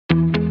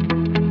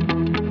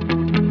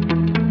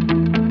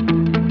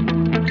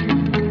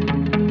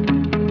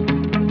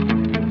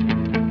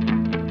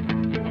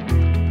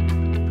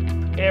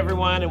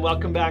and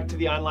welcome back to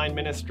the online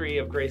ministry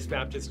of Grace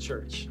Baptist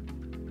Church.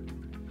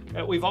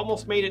 We've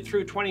almost made it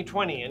through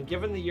 2020, and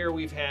given the year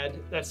we've had,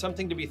 that's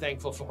something to be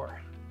thankful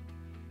for.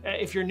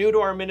 If you're new to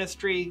our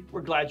ministry,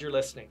 we're glad you're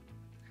listening.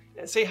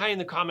 Say hi in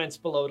the comments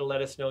below to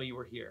let us know you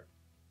were here.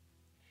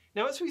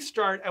 Now, as we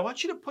start, I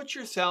want you to put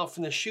yourself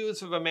in the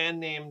shoes of a man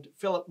named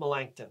Philip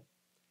Melanchthon.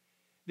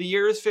 The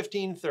year is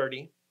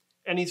 1530,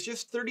 and he's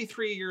just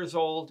 33 years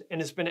old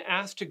and has been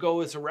asked to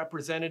go as a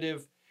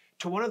representative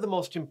to one of the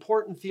most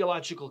important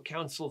theological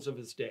councils of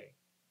his day.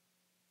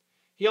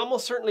 He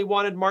almost certainly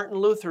wanted Martin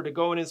Luther to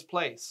go in his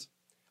place,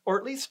 or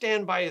at least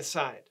stand by his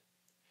side.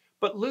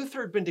 But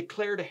Luther had been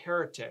declared a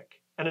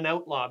heretic and an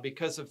outlaw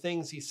because of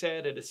things he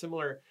said at a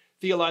similar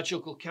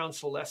theological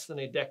council less than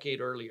a decade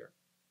earlier.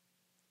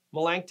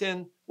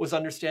 Melanchthon was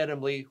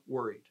understandably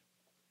worried.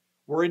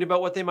 Worried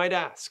about what they might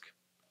ask,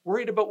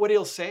 worried about what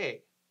he'll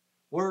say,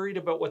 worried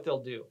about what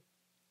they'll do,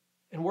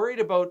 and worried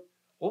about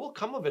what will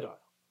come of it all.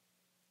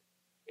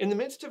 In the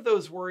midst of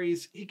those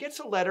worries, he gets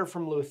a letter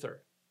from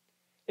Luther,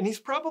 and he's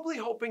probably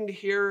hoping to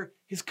hear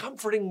his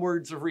comforting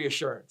words of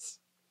reassurance.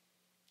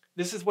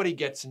 This is what he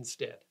gets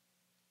instead.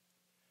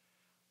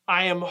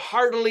 I am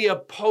heartily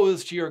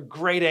opposed to your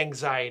great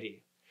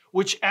anxiety,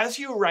 which, as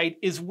you write,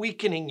 is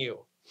weakening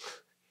you.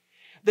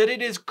 That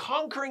it is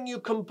conquering you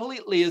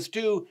completely is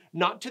due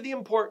not to the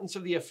importance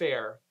of the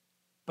affair,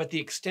 but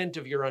the extent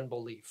of your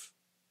unbelief.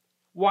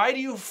 Why do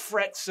you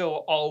fret so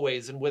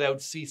always and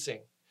without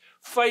ceasing?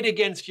 Fight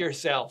against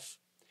yourself,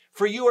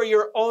 for you are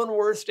your own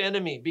worst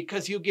enemy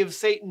because you give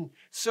Satan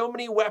so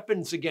many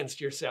weapons against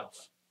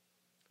yourself.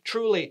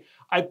 Truly,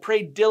 I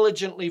pray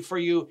diligently for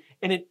you,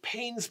 and it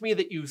pains me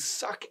that you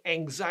suck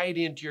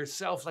anxiety into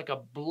yourself like a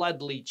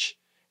blood leech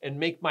and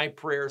make my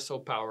prayer so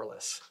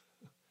powerless.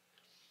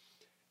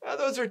 Now,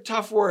 those are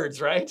tough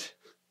words, right?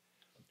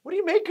 What do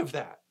you make of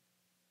that?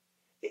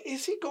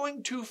 Is he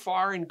going too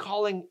far in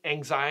calling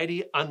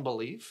anxiety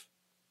unbelief?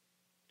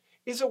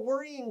 Is a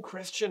worrying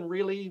Christian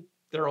really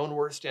their own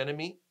worst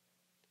enemy?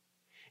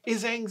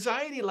 Is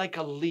anxiety like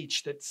a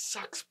leech that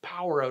sucks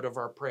power out of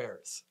our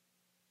prayers?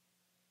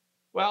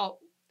 Well,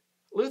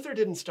 Luther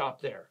didn't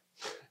stop there.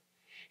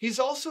 He's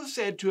also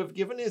said to have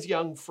given his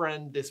young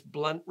friend this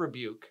blunt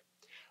rebuke: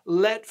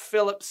 let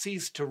Philip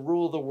cease to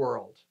rule the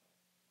world.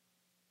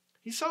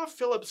 He saw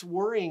Philip's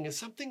worrying as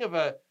something of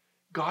a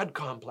God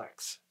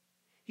complex.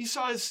 He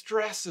saw his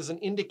stress as an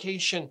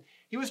indication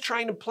he was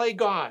trying to play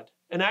God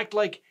and act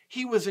like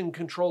he was in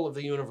control of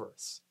the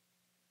universe.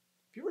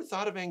 Have you ever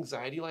thought of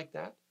anxiety like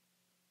that?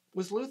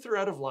 Was Luther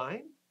out of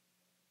line?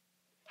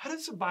 How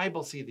does the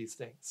Bible see these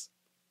things?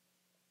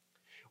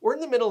 We're in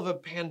the middle of a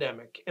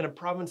pandemic and a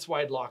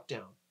province-wide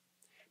lockdown.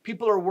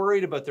 People are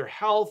worried about their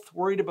health,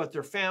 worried about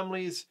their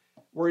families,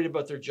 worried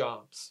about their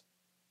jobs.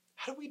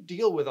 How do we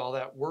deal with all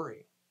that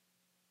worry?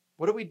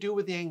 What do we do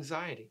with the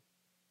anxiety?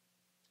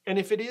 And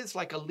if it is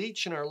like a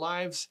leech in our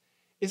lives,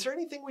 is there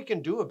anything we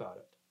can do about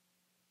it?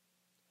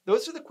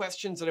 Those are the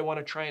questions that I want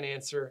to try and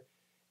answer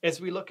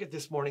as we look at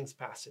this morning's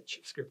passage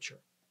of Scripture.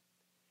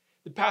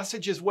 The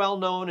passage is well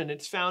known, and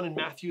it's found in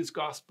Matthew's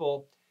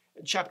Gospel,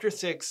 chapter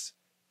 6,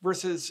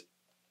 verses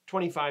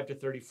 25 to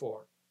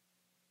 34.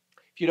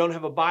 If you don't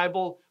have a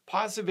Bible,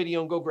 pause the video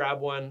and go grab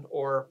one,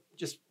 or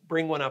just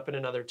bring one up in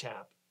another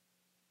tab.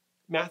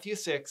 Matthew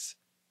 6,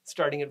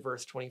 starting at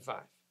verse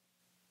 25.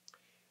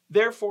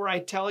 Therefore, I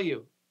tell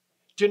you,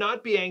 do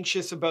not be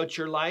anxious about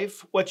your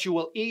life, what you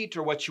will eat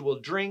or what you will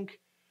drink,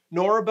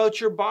 nor about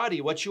your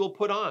body, what you will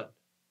put on.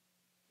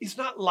 Is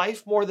not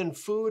life more than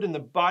food and the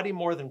body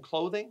more than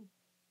clothing?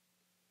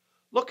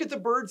 Look at the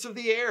birds of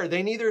the air.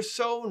 They neither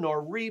sow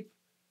nor reap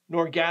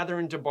nor gather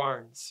into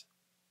barns,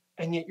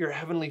 and yet your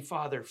heavenly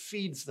Father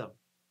feeds them.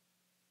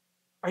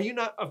 Are you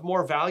not of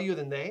more value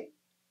than they?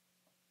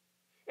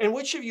 And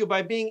which of you,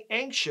 by being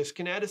anxious,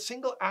 can add a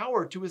single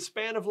hour to his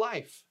span of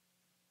life?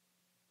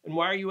 And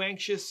why are you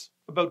anxious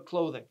about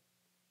clothing?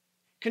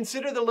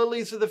 Consider the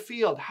lilies of the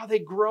field, how they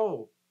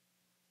grow.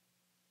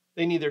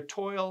 They neither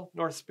toil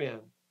nor spin.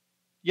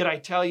 Yet I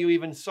tell you,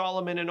 even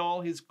Solomon in all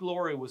his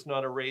glory was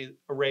not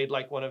arrayed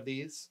like one of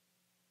these.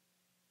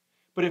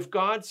 But if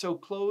God so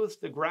clothes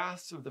the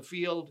grass of the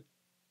field,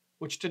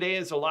 which today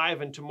is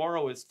alive and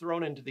tomorrow is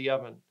thrown into the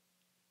oven,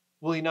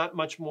 will he not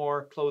much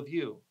more clothe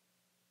you,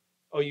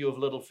 O you of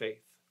little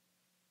faith?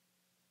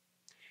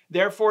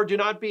 Therefore, do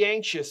not be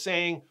anxious,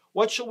 saying,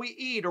 what shall we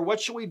eat, or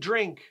what shall we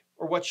drink,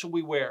 or what shall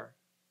we wear?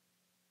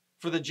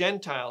 For the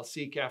Gentiles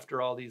seek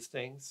after all these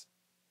things,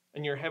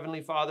 and your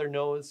heavenly Father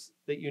knows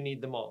that you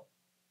need them all.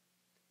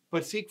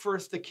 But seek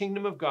first the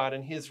kingdom of God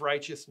and his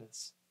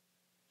righteousness,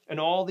 and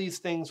all these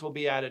things will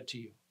be added to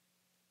you.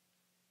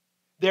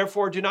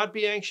 Therefore, do not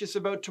be anxious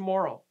about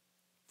tomorrow,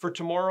 for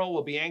tomorrow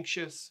will be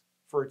anxious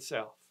for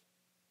itself.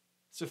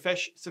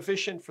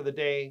 Sufficient for the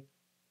day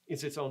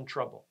is its own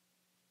trouble.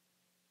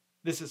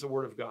 This is the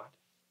word of God.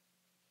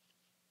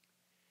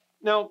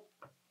 Now,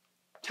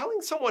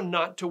 telling someone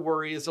not to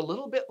worry is a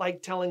little bit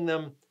like telling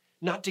them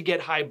not to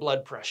get high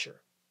blood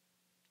pressure.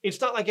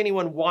 It's not like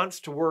anyone wants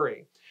to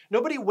worry.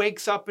 Nobody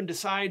wakes up and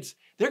decides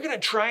they're going to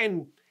try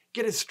and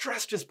get as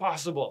stressed as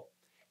possible.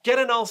 Get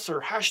an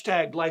ulcer,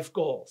 hashtag life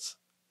goals.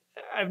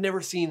 I've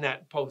never seen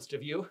that post,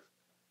 have you?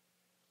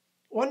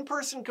 One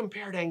person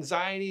compared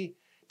anxiety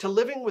to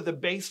living with a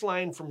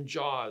baseline from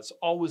Jaws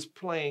always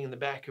playing in the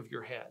back of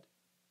your head.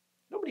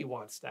 Nobody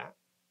wants that.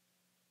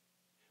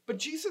 But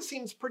Jesus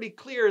seems pretty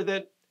clear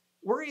that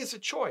worry is a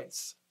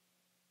choice.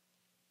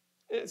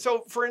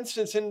 So, for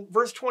instance, in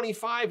verse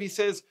 25, he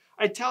says,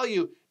 I tell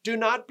you, do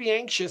not be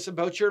anxious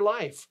about your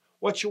life,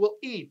 what you will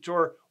eat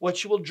or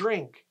what you will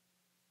drink,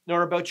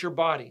 nor about your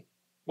body,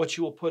 what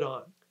you will put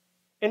on.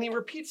 And he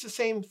repeats the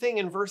same thing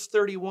in verse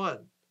 31.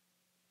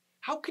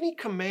 How can he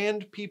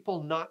command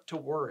people not to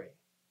worry?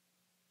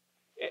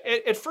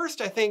 At first,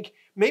 I think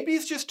maybe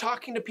he's just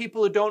talking to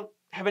people who don't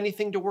have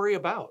anything to worry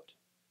about.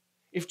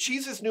 If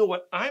Jesus knew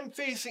what I'm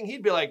facing,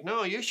 he'd be like,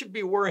 no, you should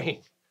be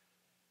worrying.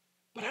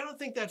 But I don't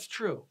think that's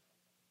true.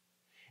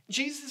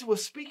 Jesus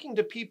was speaking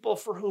to people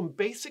for whom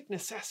basic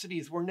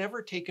necessities were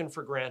never taken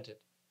for granted.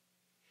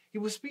 He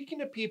was speaking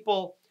to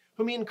people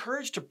whom he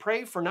encouraged to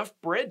pray for enough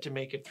bread to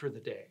make it through the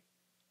day.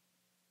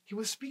 He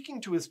was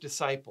speaking to his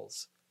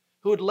disciples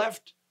who had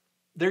left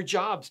their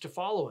jobs to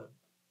follow him.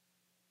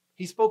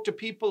 He spoke to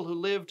people who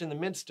lived in the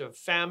midst of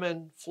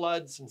famine,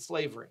 floods, and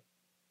slavery.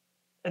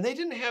 And they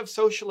didn't have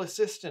social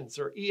assistance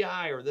or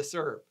EI or this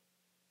herb.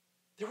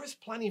 There was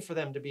plenty for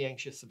them to be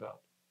anxious about.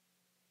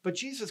 But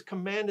Jesus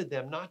commanded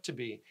them not to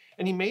be,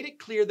 and he made it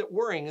clear that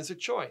worrying is a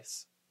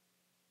choice.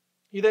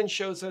 He then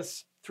shows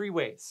us three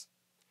ways.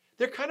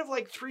 They're kind of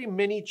like three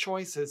mini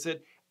choices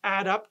that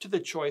add up to the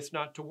choice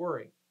not to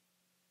worry.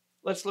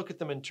 Let's look at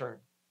them in turn.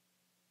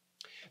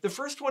 The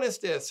first one is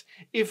this.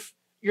 If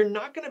you're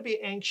not going to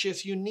be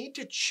anxious, you need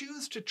to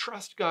choose to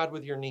trust God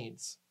with your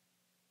needs.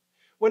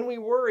 When we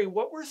worry,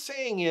 what we're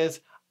saying is,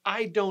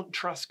 I don't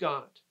trust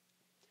God.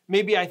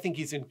 Maybe I think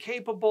he's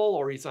incapable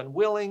or he's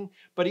unwilling,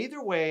 but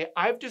either way,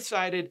 I've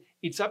decided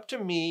it's up to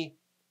me,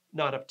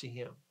 not up to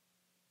him.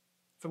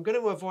 If I'm going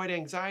to avoid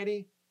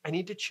anxiety, I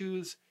need to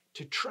choose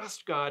to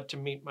trust God to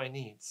meet my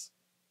needs.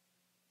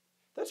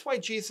 That's why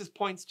Jesus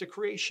points to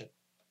creation.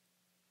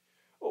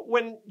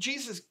 When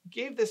Jesus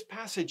gave this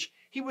passage,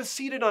 he was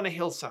seated on a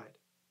hillside.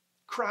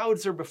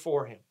 Crowds are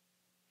before him.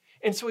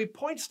 And so he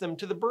points them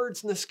to the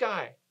birds in the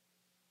sky.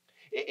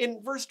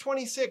 In verse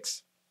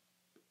 26,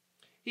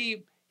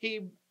 he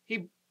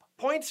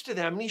points to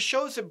them and he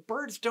shows that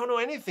birds don't know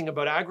anything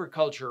about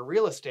agriculture or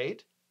real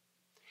estate.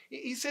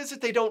 He says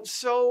that they don't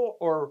sow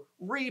or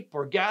reap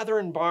or gather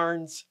in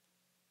barns,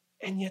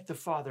 and yet the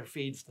Father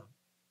feeds them.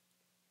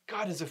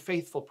 God is a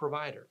faithful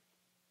provider.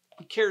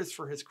 He cares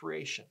for his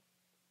creation.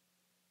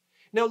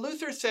 Now,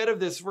 Luther said of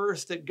this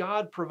verse that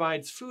God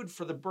provides food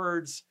for the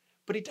birds,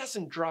 but he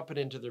doesn't drop it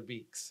into their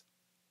beaks.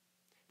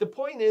 The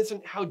point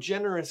isn't how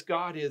generous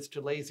God is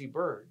to lazy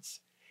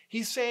birds.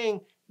 He's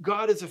saying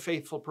God is a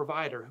faithful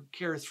provider who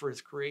cares for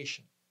his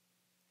creation.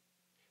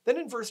 Then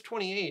in verse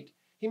 28,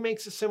 he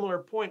makes a similar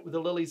point with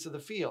the lilies of the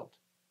field.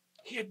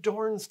 He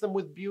adorns them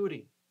with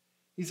beauty.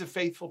 He's a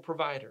faithful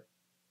provider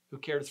who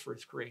cares for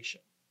his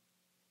creation.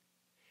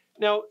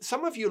 Now,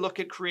 some of you look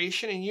at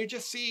creation and you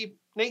just see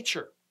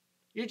nature.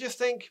 You just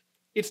think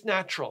it's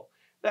natural.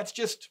 That's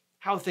just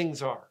how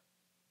things are.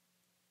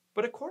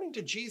 But according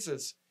to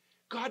Jesus,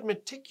 God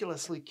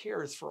meticulously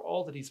cares for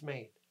all that he's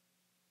made.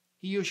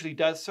 He usually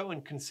does so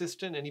in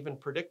consistent and even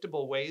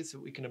predictable ways that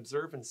we can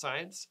observe in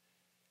science.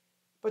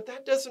 But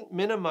that doesn't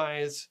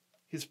minimize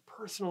his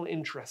personal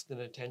interest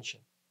and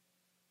attention.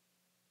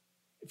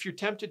 If you're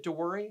tempted to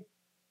worry,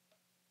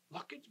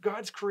 look at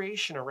God's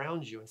creation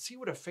around you and see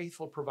what a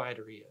faithful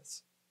provider he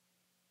is.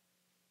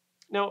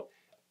 Now,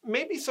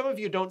 maybe some of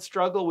you don't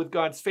struggle with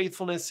God's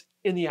faithfulness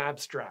in the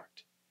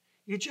abstract.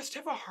 You just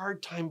have a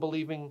hard time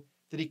believing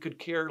that he could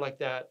care like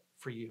that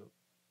for you.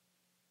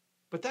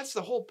 But that's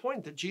the whole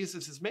point that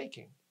Jesus is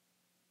making.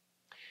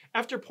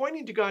 After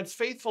pointing to God's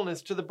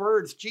faithfulness to the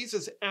birds,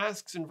 Jesus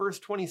asks in verse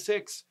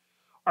 26,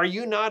 "Are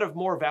you not of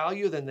more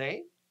value than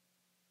they?"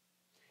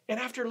 And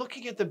after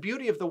looking at the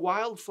beauty of the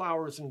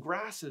wildflowers and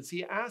grasses,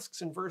 he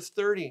asks in verse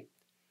 30,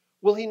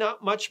 "Will he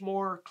not much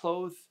more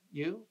clothe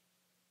you?"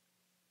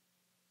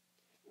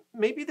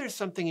 Maybe there's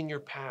something in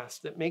your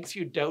past that makes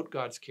you doubt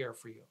God's care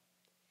for you.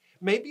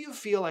 Maybe you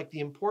feel like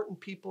the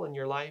important people in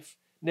your life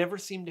never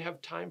seem to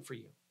have time for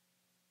you.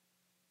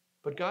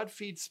 But God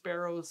feeds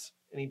sparrows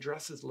and he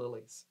dresses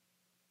lilies,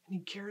 and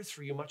he cares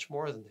for you much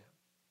more than them.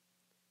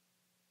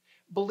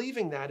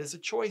 Believing that is a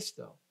choice,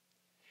 though.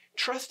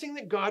 Trusting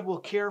that God will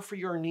care for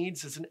your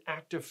needs is an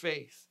act of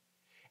faith.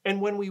 And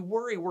when we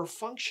worry, we're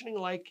functioning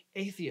like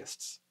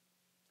atheists.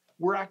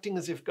 We're acting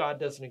as if God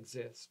doesn't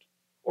exist,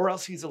 or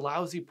else he's a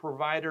lousy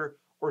provider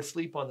or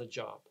asleep on the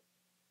job.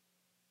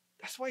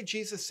 That's why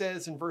Jesus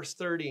says in verse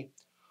 30,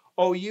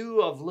 "O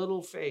you of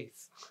little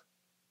faith."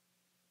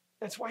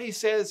 That's why he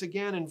says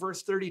again in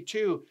verse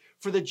 32,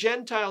 "For the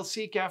Gentiles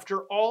seek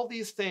after all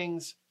these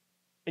things,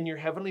 and your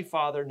heavenly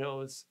Father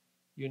knows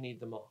you need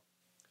them all."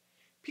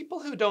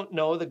 People who don't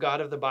know the God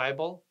of the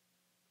Bible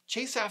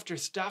chase after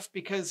stuff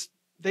because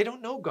they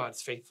don't know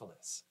God's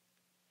faithfulness.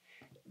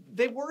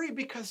 They worry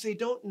because they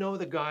don't know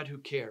the God who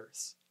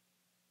cares.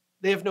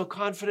 They have no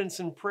confidence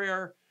in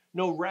prayer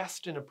no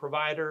rest in a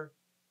provider,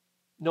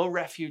 no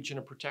refuge in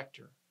a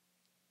protector.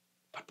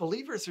 But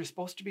believers are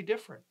supposed to be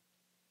different.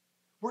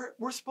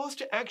 We're supposed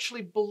to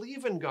actually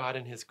believe in God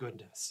and his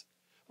goodness.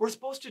 We're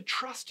supposed to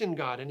trust in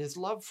God and his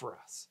love for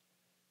us.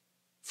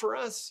 For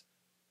us,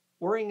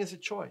 worrying is a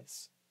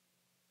choice.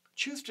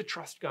 Choose to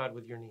trust God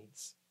with your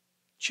needs.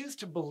 Choose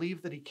to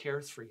believe that he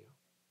cares for you.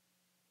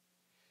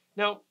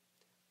 Now,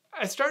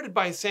 I started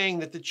by saying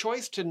that the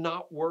choice to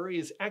not worry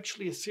is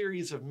actually a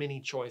series of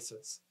mini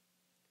choices.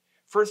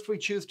 First, we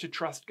choose to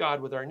trust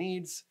God with our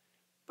needs,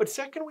 but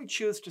second, we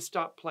choose to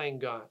stop playing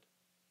God.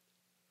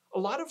 A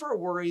lot of our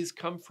worries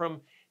come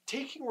from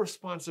taking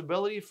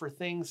responsibility for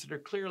things that are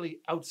clearly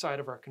outside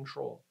of our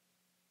control.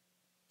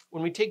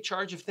 When we take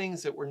charge of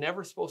things that were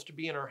never supposed to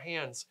be in our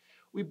hands,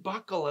 we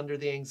buckle under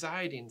the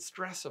anxiety and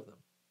stress of them.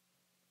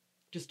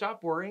 To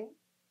stop worrying,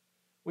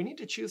 we need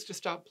to choose to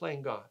stop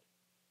playing God.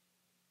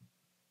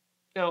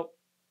 Now,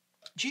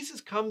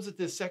 Jesus comes at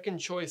this second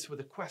choice with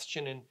a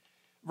question in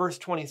verse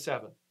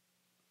 27.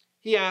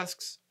 He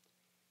asks,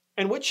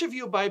 "And which of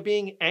you by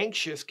being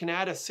anxious can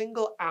add a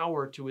single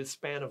hour to his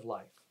span of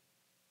life?"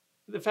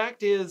 The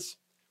fact is,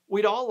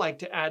 we'd all like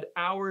to add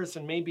hours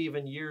and maybe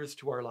even years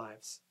to our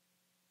lives.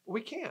 But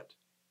we can't.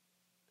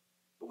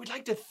 But we'd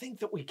like to think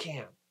that we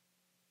can.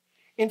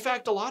 In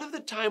fact, a lot of the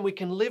time we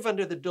can live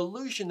under the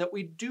delusion that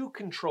we do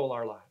control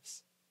our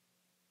lives.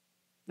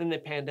 Then the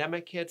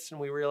pandemic hits and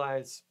we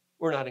realize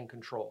we're not in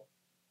control.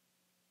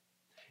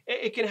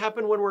 It can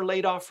happen when we're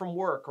laid off from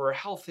work or our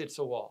health hits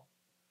a wall,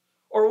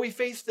 or we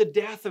face the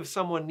death of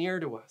someone near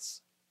to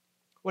us.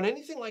 When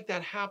anything like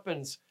that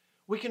happens,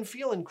 we can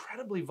feel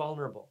incredibly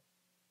vulnerable.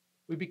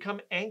 We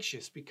become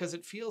anxious because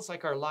it feels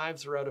like our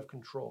lives are out of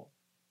control.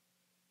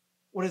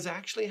 What has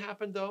actually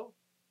happened, though,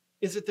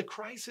 is that the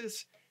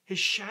crisis has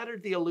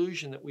shattered the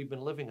illusion that we've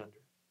been living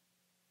under.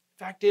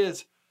 Fact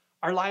is,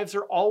 our lives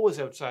are always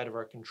outside of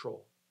our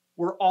control.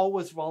 We're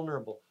always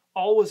vulnerable,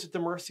 always at the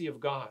mercy of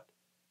God.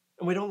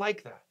 And we don't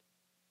like that.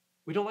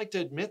 We don't like to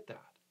admit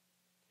that.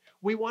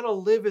 We want to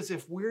live as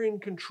if we're in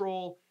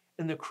control,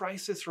 and the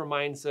crisis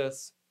reminds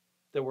us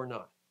that we're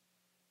not.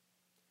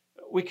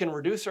 We can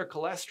reduce our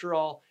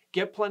cholesterol,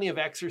 get plenty of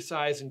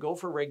exercise, and go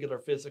for regular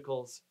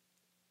physicals,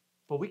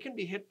 but we can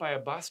be hit by a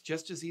bus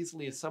just as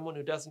easily as someone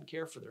who doesn't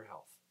care for their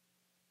health.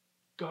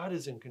 God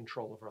is in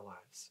control of our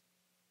lives.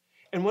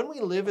 And when we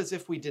live as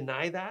if we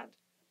deny that,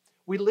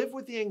 we live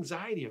with the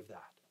anxiety of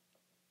that.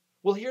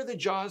 We'll hear the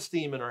Jaws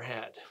theme in our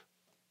head.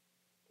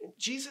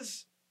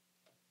 Jesus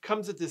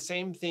comes at the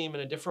same theme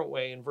in a different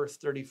way in verse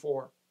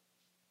 34.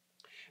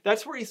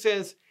 That's where he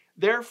says,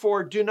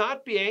 "Therefore, do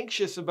not be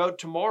anxious about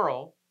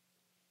tomorrow,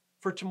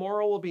 for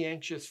tomorrow will be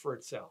anxious for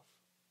itself."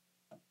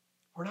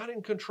 We're not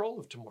in control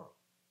of tomorrow.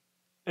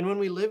 And when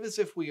we live as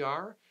if we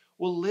are,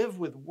 we'll live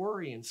with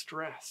worry and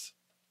stress.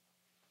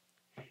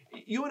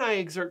 You and I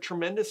exert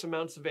tremendous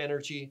amounts of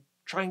energy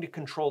trying to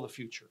control the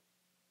future.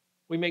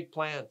 We make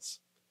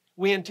plans.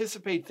 We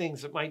anticipate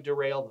things that might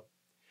derail them.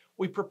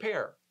 We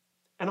prepare.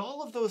 And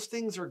all of those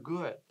things are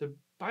good. The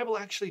Bible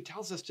actually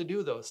tells us to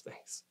do those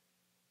things.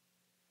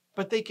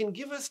 But they can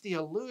give us the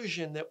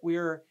illusion that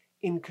we're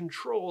in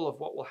control of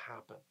what will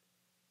happen.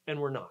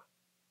 And we're not.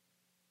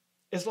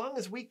 As long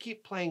as we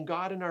keep playing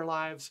God in our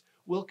lives,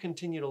 we'll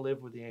continue to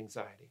live with the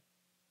anxiety.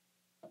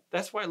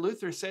 That's why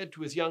Luther said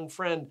to his young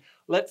friend,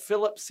 "Let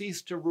Philip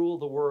cease to rule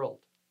the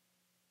world."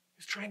 He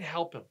was trying to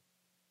help him.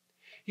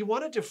 He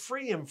wanted to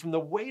free him from the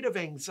weight of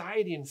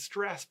anxiety and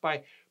stress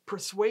by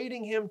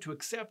persuading him to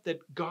accept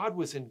that God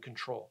was in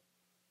control.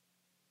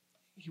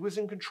 He was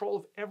in control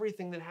of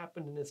everything that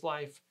happened in his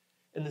life,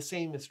 and the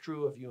same is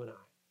true of you and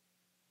I.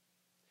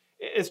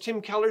 As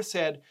Tim Keller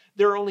said,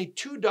 there are only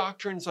two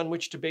doctrines on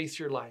which to base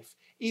your life.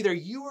 Either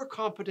you are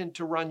competent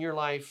to run your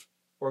life,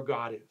 or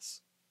God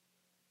is.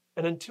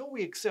 And until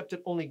we accept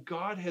that only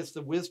God has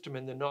the wisdom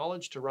and the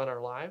knowledge to run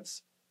our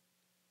lives,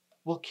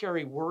 we'll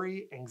carry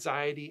worry,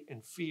 anxiety,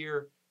 and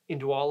fear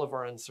into all of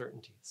our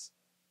uncertainties.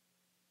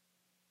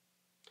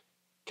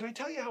 Can I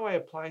tell you how I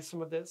apply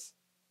some of this?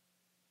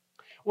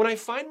 When I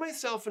find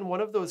myself in one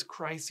of those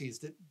crises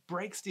that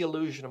breaks the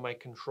illusion of my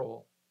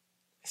control,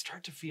 I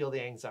start to feel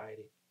the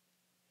anxiety.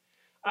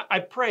 I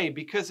pray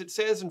because it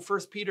says in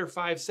 1 Peter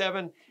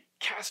 5:7,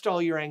 "Cast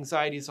all your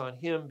anxieties on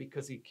him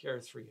because he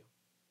cares for you."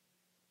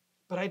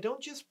 But I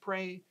don't just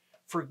pray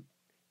for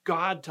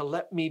God to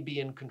let me be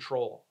in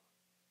control.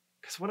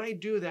 Because when I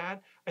do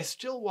that, I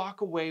still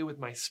walk away with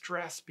my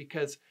stress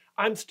because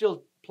I'm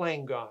still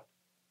playing God.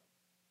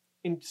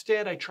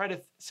 Instead, I try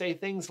to say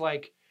things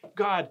like,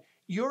 "God,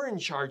 you're in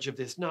charge of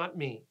this, not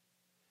me.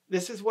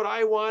 This is what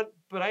I want,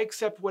 but I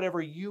accept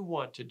whatever you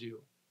want to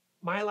do.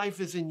 My life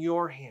is in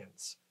your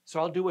hands, so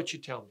I'll do what you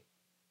tell me."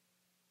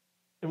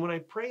 And when I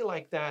pray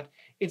like that,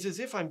 it's as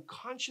if I'm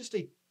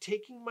consciously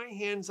taking my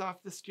hands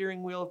off the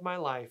steering wheel of my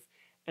life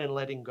and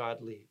letting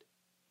God lead.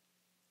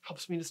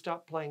 Helps me to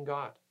stop playing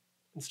God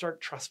and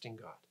start trusting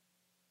God.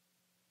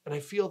 And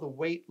I feel the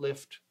weight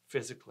lift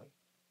physically.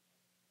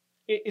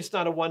 It's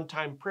not a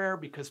one-time prayer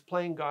because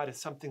playing God is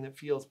something that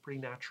feels pretty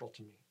natural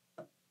to me.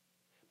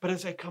 But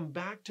as I come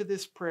back to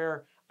this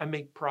prayer, and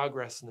make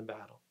progress in the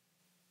battle.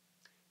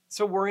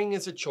 So worrying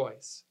is a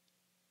choice.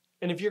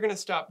 And if you're going to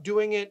stop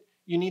doing it,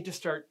 you need to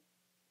start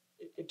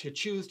to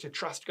choose to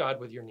trust God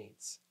with your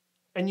needs.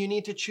 And you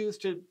need to choose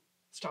to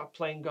stop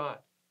playing God.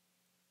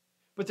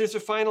 But there's a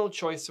final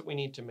choice that we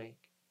need to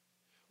make.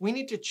 We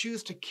need to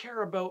choose to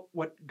care about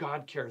what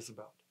God cares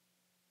about.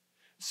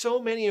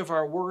 So many of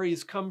our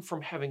worries come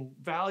from having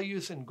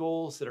values and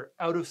goals that are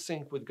out of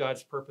sync with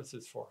God's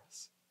purposes for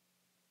us.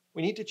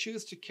 We need to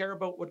choose to care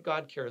about what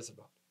God cares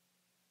about.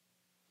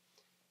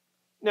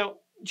 Now,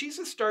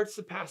 Jesus starts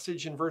the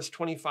passage in verse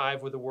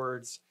 25 with the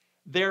words,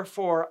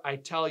 "Therefore I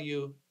tell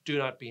you, do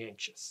not be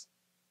anxious."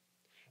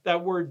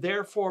 That word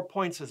therefore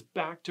points us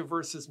back to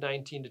verses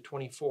 19 to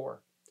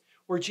 24,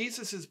 where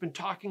Jesus has been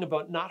talking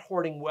about not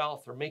hoarding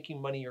wealth or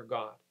making money your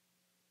God.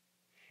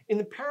 In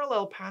the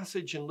parallel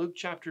passage in Luke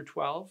chapter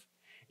 12,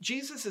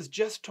 Jesus has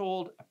just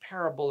told a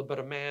parable about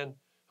a man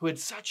who had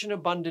such an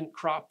abundant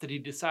crop that he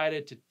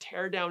decided to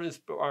tear down his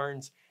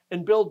barns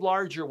and build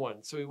larger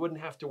ones so he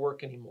wouldn't have to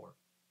work anymore.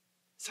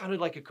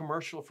 Sounded like a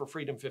commercial for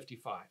Freedom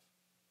 55.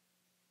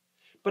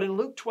 But in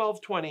Luke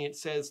 12:20, it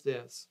says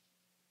this,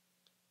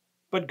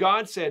 "But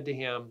God said to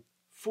him,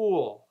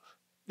 'Fool,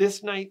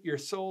 this night your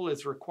soul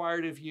is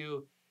required of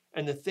you,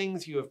 and the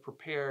things you have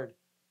prepared,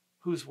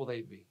 whose will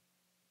they be?'"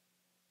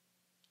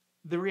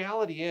 The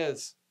reality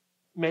is,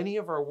 many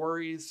of our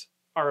worries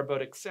are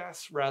about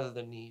excess rather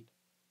than need.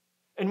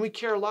 And we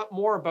care a lot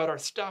more about our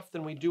stuff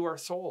than we do our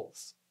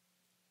souls.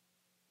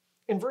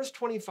 In verse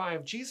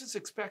 25, Jesus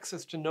expects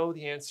us to know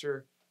the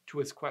answer to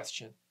his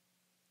question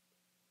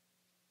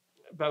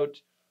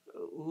about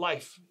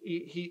life.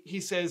 He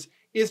says,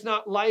 "Is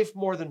not life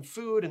more than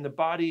food and the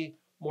body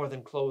more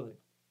than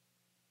clothing?"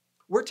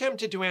 We're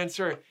tempted to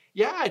answer,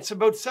 yeah, it's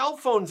about cell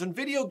phones and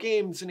video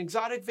games and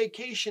exotic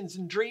vacations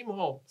and dream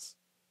homes.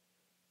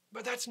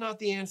 But that's not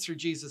the answer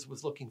Jesus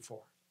was looking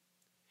for.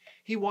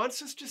 He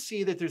wants us to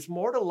see that there's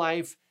more to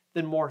life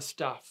than more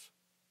stuff.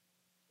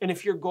 And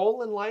if your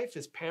goal in life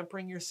is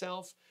pampering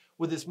yourself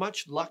with as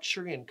much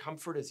luxury and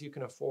comfort as you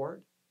can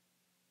afford,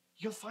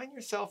 you'll find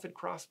yourself at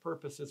cross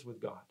purposes with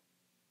God.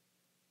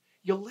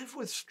 You'll live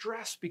with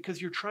stress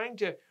because you're trying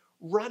to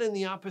run in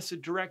the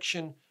opposite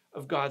direction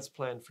of God's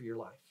plan for your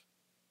life.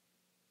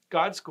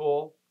 God's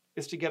goal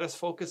is to get us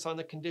focused on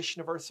the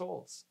condition of our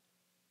souls.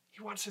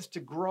 He wants us to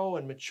grow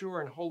and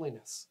mature in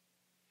holiness.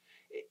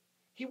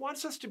 He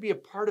wants us to be a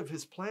part of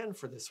his plan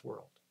for this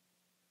world.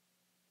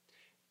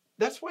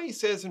 That's why he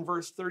says in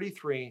verse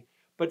 33,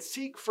 "But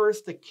seek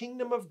first the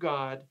kingdom of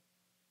God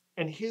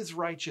and his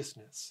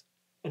righteousness,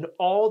 and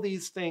all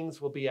these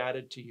things will be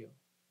added to you."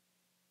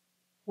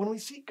 When we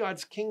seek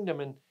God's kingdom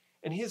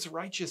and his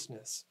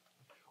righteousness,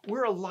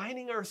 we're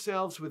aligning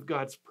ourselves with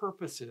God's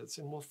purposes,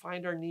 and we'll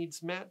find our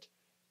needs met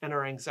and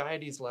our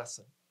anxieties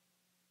lessened.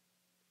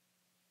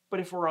 But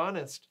if we're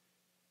honest,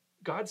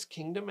 God's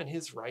kingdom and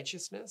his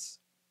righteousness,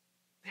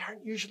 they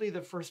aren't usually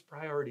the first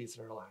priorities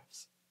in our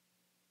lives.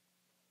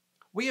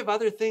 We have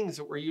other things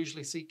that we're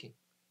usually seeking.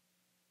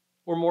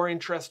 We're more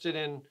interested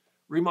in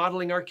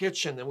remodeling our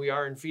kitchen than we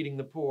are in feeding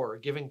the poor or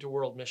giving to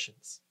world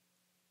missions.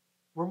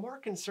 We're more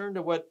concerned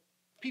with what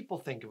people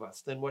think of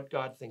us than what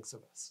God thinks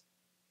of us.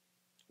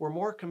 We're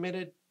more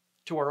committed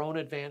to our own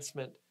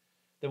advancement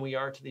than we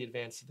are to the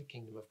advance of the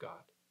kingdom of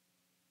God.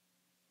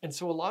 And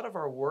so a lot of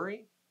our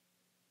worry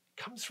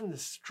comes from the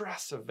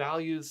stress of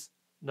values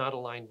not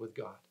aligned with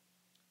God.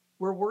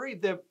 We're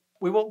worried that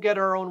we won't get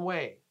our own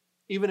way,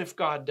 even if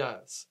God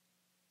does.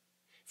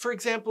 For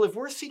example, if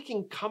we're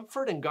seeking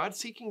comfort and God's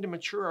seeking to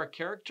mature our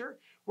character,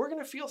 we're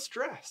going to feel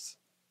stress.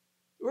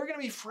 We're going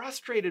to be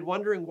frustrated,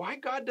 wondering why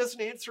God doesn't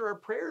answer our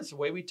prayers the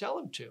way we tell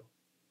him to.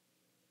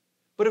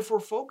 But if we're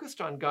focused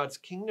on God's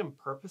kingdom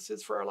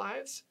purposes for our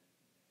lives,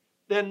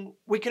 then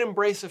we can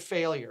embrace a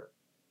failure,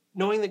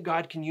 knowing that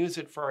God can use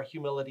it for our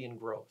humility and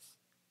growth.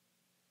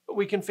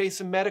 We can face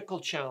a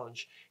medical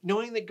challenge,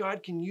 knowing that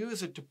God can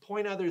use it to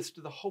point others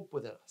to the hope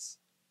within us.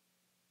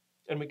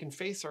 And we can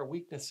face our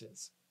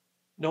weaknesses,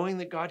 knowing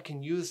that God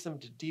can use them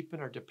to deepen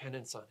our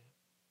dependence on him.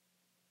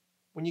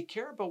 When you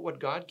care about what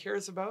God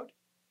cares about,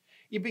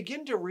 you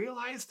begin to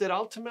realize that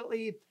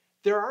ultimately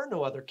there are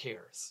no other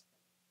cares.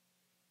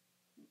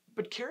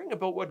 But caring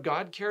about what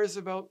God cares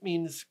about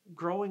means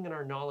growing in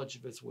our knowledge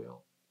of his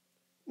will.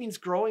 It means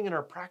growing in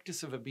our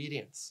practice of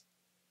obedience.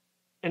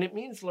 And it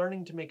means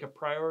learning to make a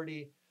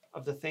priority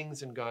of the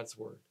things in God's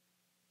word.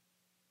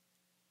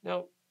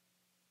 Now,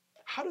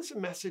 how does a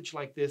message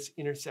like this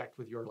intersect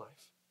with your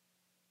life?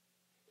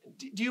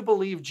 Do you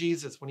believe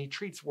Jesus when he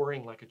treats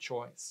worrying like a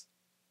choice?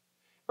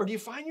 Or do you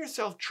find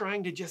yourself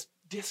trying to just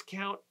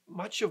discount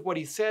much of what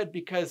he said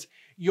because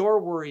your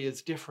worry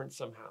is different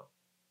somehow?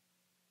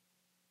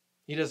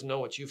 He doesn't know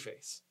what you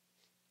face.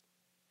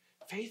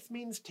 Faith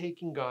means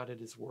taking God at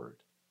his word.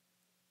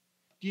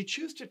 Do you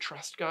choose to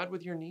trust God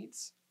with your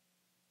needs?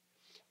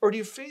 Or do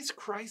you face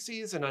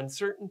crises and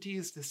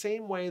uncertainties the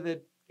same way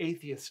that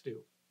atheists do?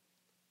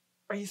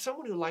 Are you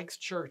someone who likes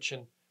church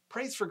and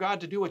prays for God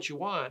to do what you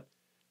want,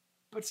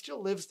 but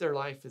still lives their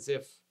life as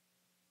if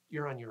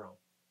you're on your own?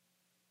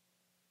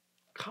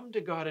 Come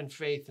to God in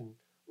faith and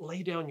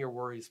lay down your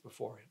worries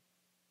before him.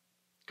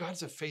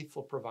 God's a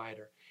faithful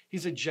provider.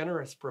 He's a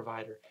generous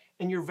provider,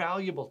 and you're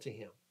valuable to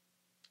him.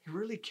 He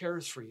really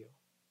cares for you.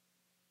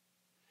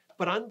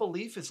 But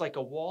unbelief is like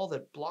a wall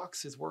that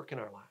blocks his work in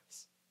our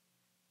lives.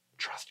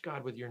 Trust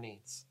God with your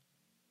needs.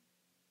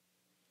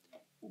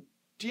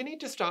 Do you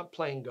need to stop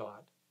playing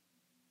God?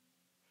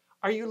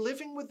 Are you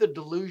living with the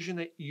delusion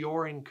that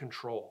you're in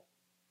control?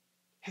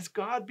 Has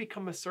God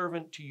become a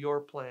servant to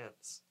your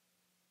plans?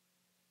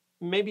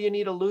 Maybe you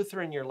need a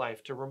Luther in your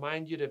life to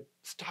remind you to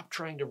stop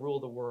trying to rule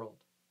the world.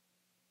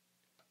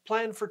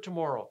 Plan for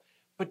tomorrow,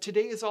 but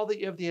today is all that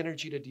you have the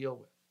energy to deal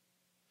with.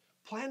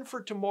 Plan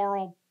for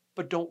tomorrow,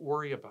 but don't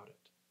worry about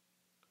it.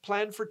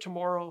 Plan for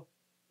tomorrow,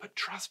 but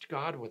trust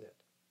God with it.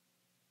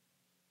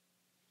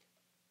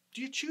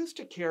 Do you choose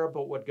to care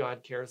about what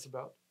God cares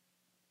about?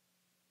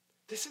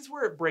 This is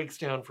where it breaks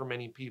down for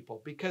many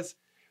people, because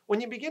when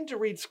you begin to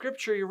read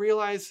Scripture, you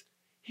realize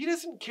he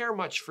doesn't care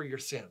much for your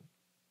sin.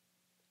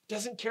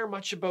 Doesn't care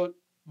much about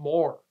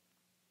more.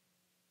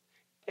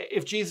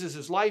 If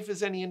Jesus' life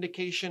is any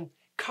indication,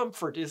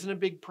 comfort isn't a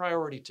big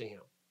priority to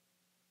him.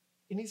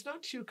 And he's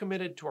not too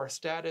committed to our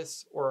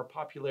status or our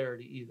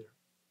popularity either.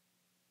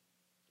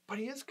 But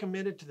he is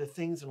committed to the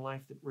things in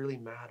life that really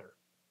matter.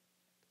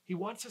 He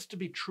wants us to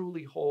be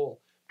truly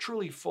whole,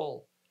 truly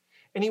full.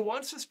 And he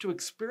wants us to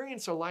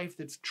experience a life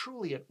that's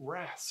truly at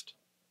rest.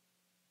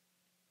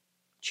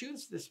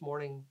 Choose this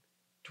morning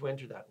to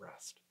enter that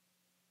rest.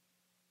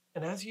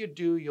 And as you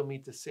do, you'll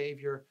meet the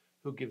Savior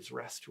who gives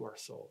rest to our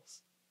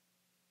souls.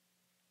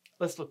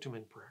 Let's look to him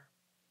in prayer.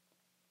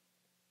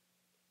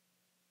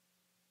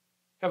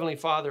 Heavenly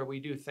Father, we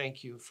do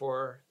thank you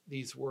for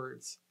these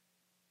words.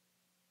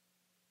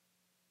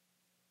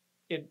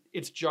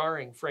 It's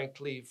jarring,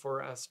 frankly,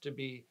 for us to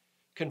be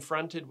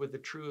confronted with the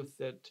truth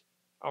that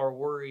our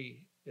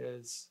worry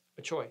is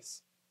a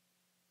choice.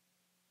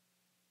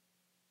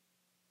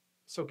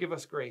 So give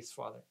us grace,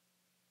 Father.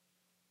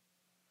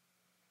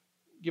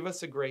 Give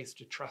us a grace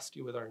to trust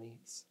you with our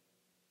needs,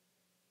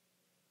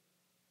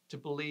 to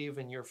believe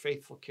in your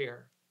faithful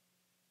care,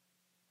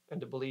 and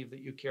to believe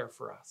that you care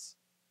for us.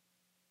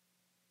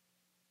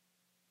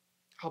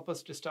 Help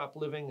us to stop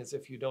living as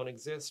if you don't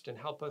exist, and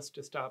help us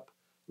to stop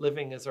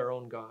living as our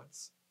own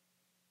gods,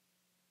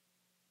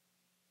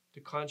 to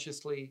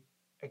consciously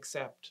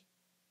accept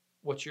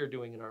what you're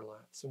doing in our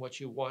lives and what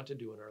you want to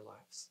do in our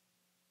lives.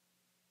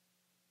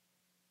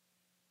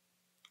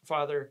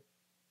 Father,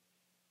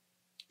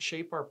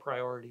 shape our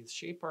priorities,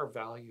 shape our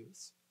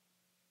values.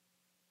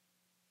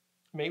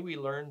 May we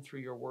learn through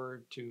your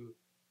word to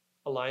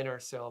align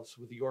ourselves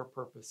with your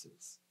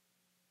purposes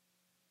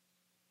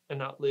and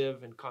not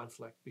live in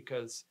conflict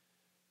because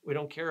we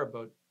don't care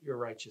about your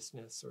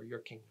righteousness or your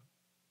kingdom.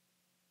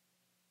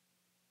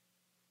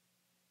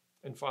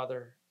 And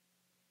Father,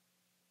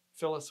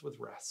 fill us with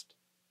rest.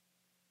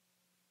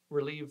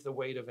 Relieve the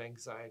weight of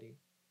anxiety.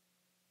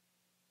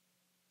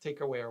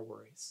 Take away our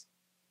worries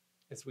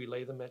as we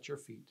lay them at your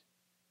feet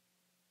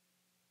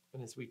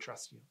and as we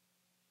trust you.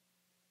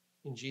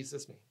 In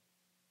Jesus' name,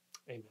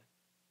 amen.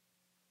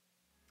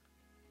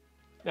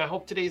 Now, I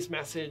hope today's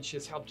message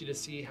has helped you to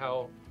see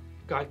how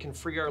God can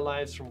free our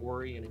lives from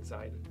worry and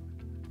anxiety,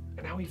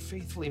 and how he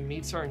faithfully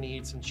meets our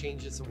needs and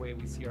changes the way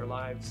we see our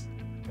lives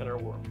and our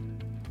world.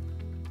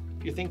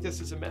 If you think this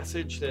is a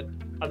message that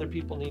other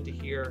people need to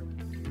hear,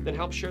 then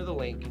help share the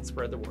link and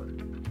spread the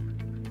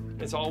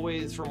word. As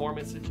always, for more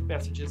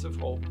messages of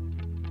hope,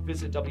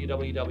 visit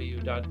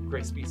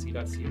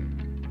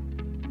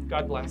www.gracebc.ca.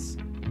 God bless,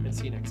 and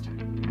see you next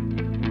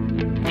time.